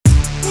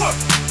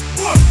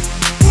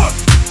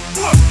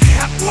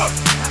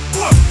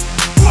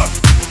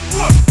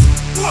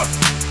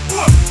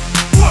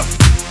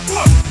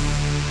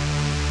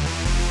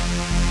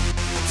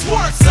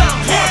Twerk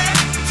some head,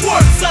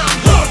 twerk some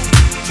who,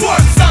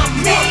 twerk some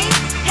me,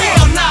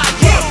 hell nah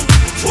you.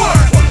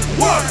 Twerk,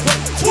 work,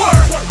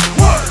 twerk,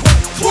 work,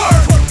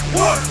 twerk,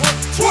 work,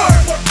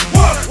 twerk,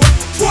 work,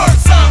 twerk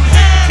some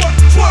head,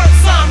 twerk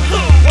some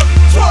who,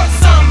 twerk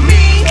some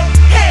me,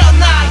 hell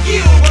nah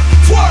you.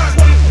 Twerk,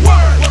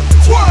 work,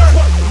 twerk,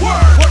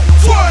 work,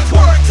 twerk,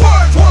 twerk,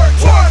 twerk, twerk,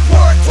 twerk,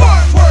 twerk,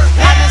 twerk, twerk.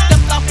 I just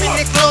stepped off in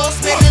the club,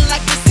 smelling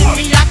like you see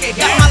me rockin'.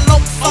 Got my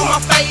lopes on my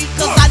face,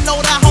 cause I know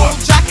the whole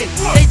jockin'.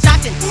 They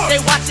jockin', they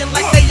watchin'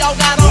 like they all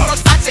got on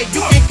Versace.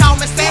 You can call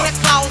me Santa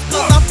Claus,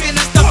 cause I'm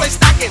feeling stuff they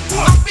stockin'.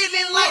 I'm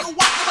feeling like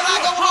Walker, but I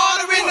go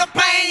harder in the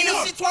pain. If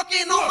she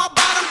twerking on my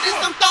bottom, then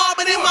I'm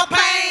throbbing in my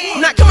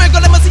pain. Now come here,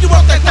 girl, let me see you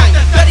work that thing.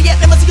 Better yet,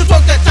 let me see you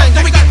twerk that thing.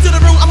 When we get to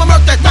the room, I'ma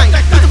murk that thing.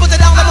 Put the foot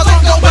down, let my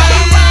song go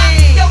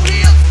bang. Your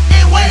hips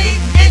and wave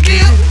and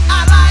dip. I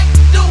like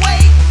the way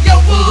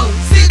your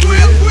pussy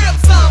grip. Grip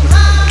some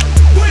high,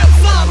 grip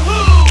some who,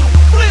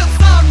 flip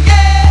some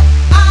yeah,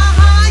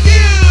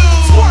 you.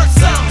 Twerk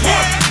some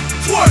head,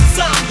 twerk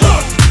some who,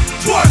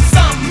 twerk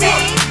some me,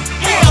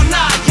 hell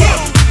nah you.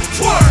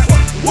 Twerk,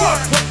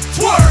 work,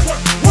 twerk,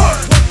 work,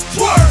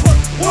 twerk,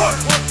 work,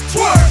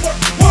 twerk,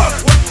 work,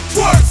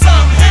 twerk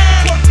some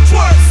head,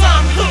 twerk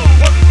some who,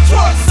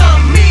 twerk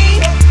some me,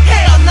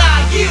 hell nah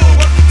you.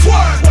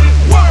 Twerk,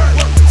 work,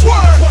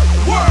 twerk,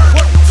 work,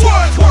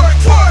 twerk, twerk,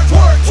 twerk,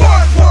 twerk,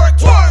 twerk, twerk,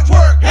 twerk,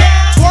 twerk.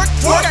 Twerk,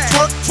 twerk,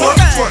 twerk, twerk,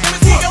 twerk. Let me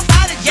see your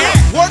body,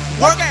 yeah. Work,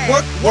 work,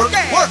 work, work,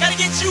 work. Gotta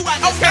get you out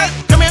this Okay,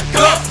 game. come here,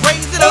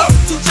 raise it up.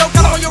 Toot your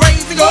collar on your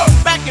raise it up.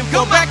 Back and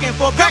forth, back and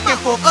forth, back and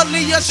forth.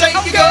 Aaliyah, shake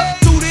it up.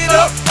 Toot it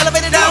up.